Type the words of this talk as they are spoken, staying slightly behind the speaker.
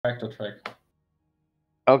Tractor trick.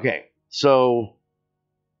 Okay, so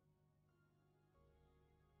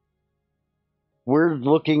we're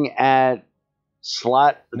looking at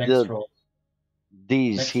slot Next row.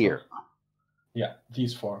 these Next here. row. Yeah,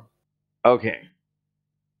 these 4. Okay.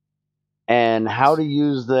 And how to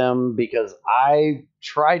use them, because I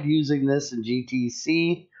tried using this in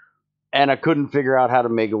GTC and I couldn't figure out how to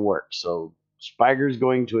make it work. So Spiger's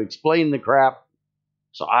going to explain the crap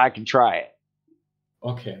so I can try it.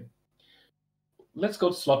 Okay. Let's go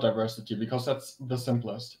to slot diversity because that's the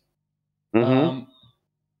simplest. Mm-hmm.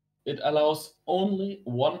 It allows only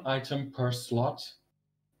 1 item per slot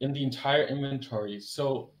in the entire inventory.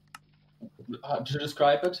 So to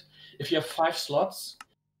describe it, if you have 5 slots,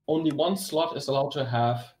 only 1 slot is allowed to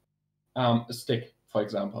have a stick, for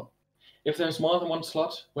example. If there's more than 1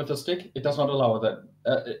 slot with a stick, it does not allow that.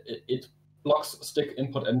 It blocks stick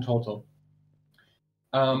input in total.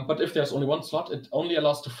 But if there's only 1 slot, it only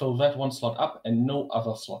allows to fill that 1 slot up and no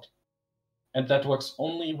other slot. And that works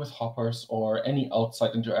only with hoppers or any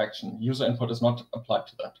outside interaction. User input is not applied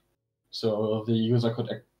to that. So the user could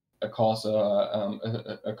cause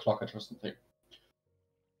a clockage or something.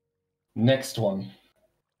 Next one,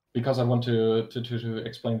 because I want to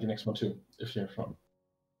explain the next one too, if you're from.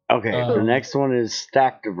 Okay, the next one is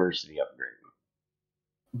stack diversity upgrade.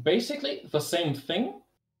 Basically the same thing,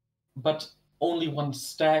 but only 1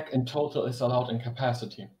 stack in total is allowed in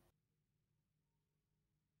capacity.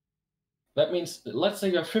 That means, let's say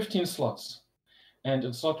you have 15 slots, and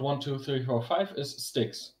in slot 1, 2, 3, 4, 5 is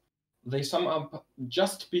sticks. They sum up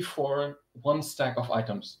just before 1 stack of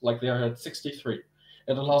items, like they are at 63.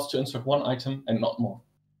 It allows to insert 1 item and not more,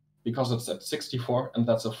 because it's at 64 and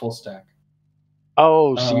that's a full stack.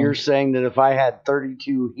 Oh, so you're saying that if I had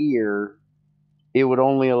 32 here, it would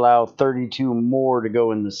only allow 32 more to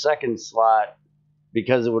go in the second slot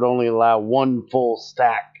because it would only allow 1 full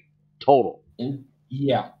stack total.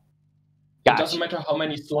 Yeah. Gotcha. It doesn't matter how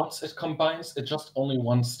many slots it combines, it's just only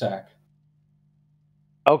 1 stack.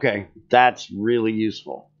 Okay, that's really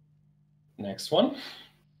useful. Next one.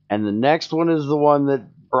 And the next one is the one that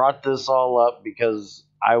brought this all up because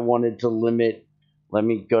I wanted to limit. Let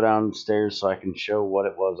me go downstairs so I can show what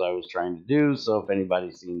it was I was trying to do. So if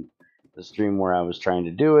anybody's seen the stream where I was trying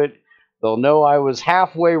to do it, they'll know I was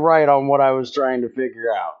halfway right on what I was trying to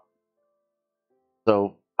figure out.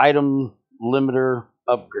 So item limiter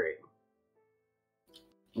upgrade.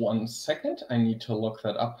 1 second, I need to look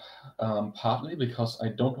that up partly because I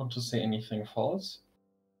don't want to say anything false.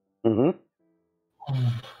 Mm-hmm.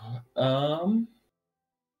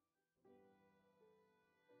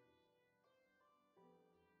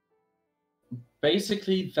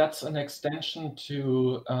 Basically, that's an extension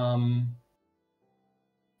to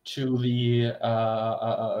the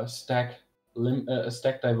stack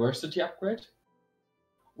diversity upgrade,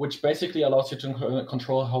 which basically allows you to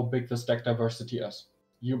control how big the stack diversity is.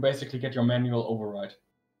 You basically get your manual override.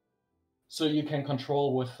 So you can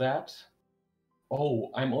control with that.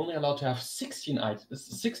 Oh, I'm only allowed to have 16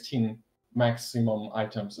 maximum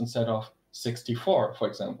items instead of 64, for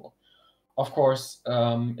example. Of course,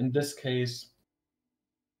 in this case,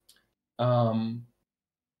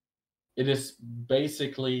 it is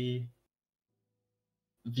basically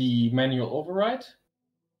the manual override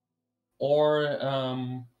or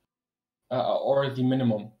the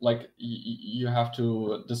minimum. Like you have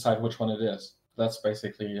to decide which one it is. That's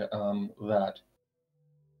basically that.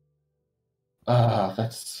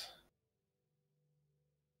 That's.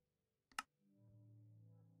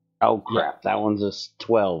 Oh crap! Yeah. That one's a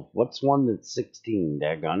 12. What's one that's 16?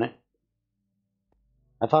 Daggone it!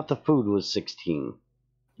 I thought the food was 16.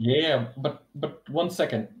 Yeah, but 1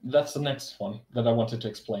 second. That's the next one that I wanted to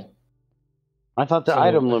explain. I thought the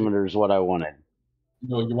item limiter is what I wanted.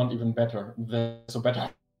 No, you want even better. There's a better.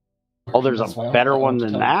 Oh, there's a better one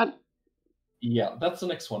than that? Yeah, that's the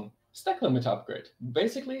next one. Stack limiter upgrade.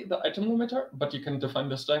 Basically the item limiter, but you can define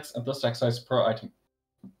the stacks and the stack size per item.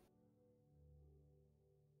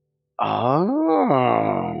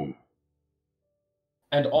 Oh.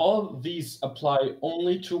 And all these apply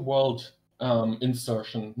only to world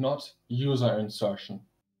insertion, not user insertion.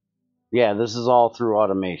 Yeah, this is all through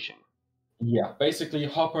automation. Yeah, basically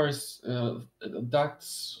hoppers,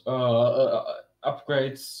 ducts,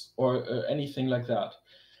 upgrades, or anything like that.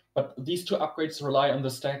 But these 2 upgrades rely on the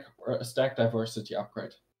stack diversity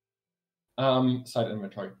upgrade. Side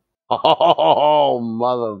inventory. Oh,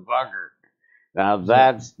 motherfucker. Now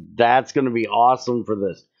that's going to be awesome for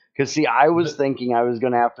this. Because, see, I was thinking I was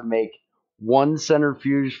going to have to make 1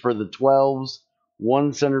 centrifuge for the 12s,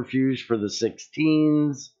 1 centrifuge for the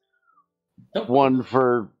 16s, Nope. 1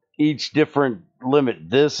 for each different limit.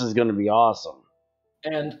 This is going to be awesome.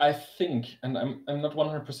 And I think, and I'm not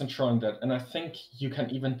 100% sure on that, and I think you can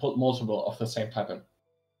even put multiple of the same type in.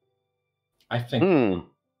 I think.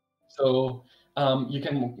 So you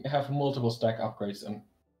can have multiple stack upgrades in.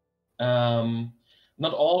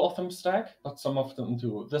 Not all of them stack, but some of them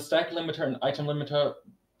do. The stack limiter and item limiter,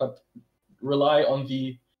 but rely on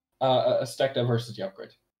the stack diversity upgrade.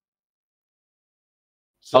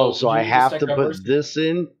 So I you need a have stack to put diversity this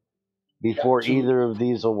in before to- either of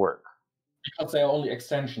these will work. because they are only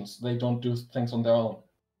extensions. They don't do things on their own.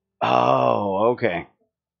 Oh, okay.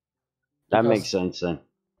 That Because makes sense then.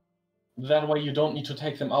 that way you don't need to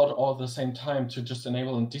take them out all at the same time to just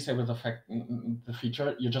enable and disable the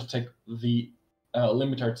feature. You just take the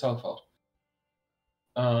limiter itself out.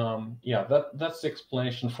 Yeah, that's the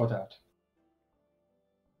explanation for that.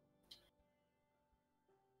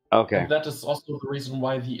 Okay. And that is also the reason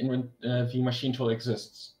why the machine tool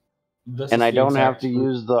exists. And I don't have to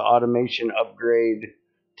use the automation upgrade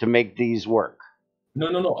to make these work. No.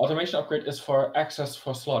 Automation upgrade is for access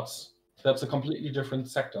for slots. That's a completely different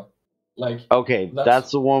sector. Okay,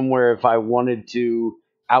 that's the one where if I wanted to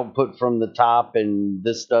output from the top and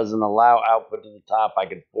this doesn't allow output to the top, I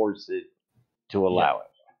could force it to allow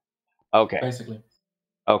it. Okay. Basically.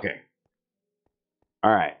 Okay.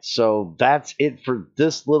 All right. So that's it for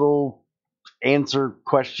this little answer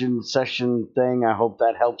question session thing. I hope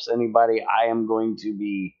that helps anybody. I am going to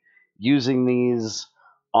be using these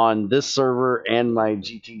on this server and my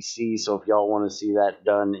GTC. So if y'all want to see that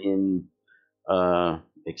done in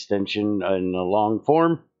extension in a long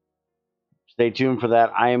form, stay tuned for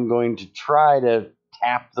that. I am going to try to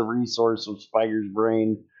tap the resource of Spiger's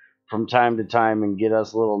brain from time to time and get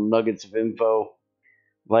us little nuggets of info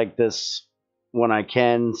like this when I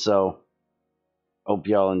can. So hope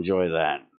y'all enjoy that.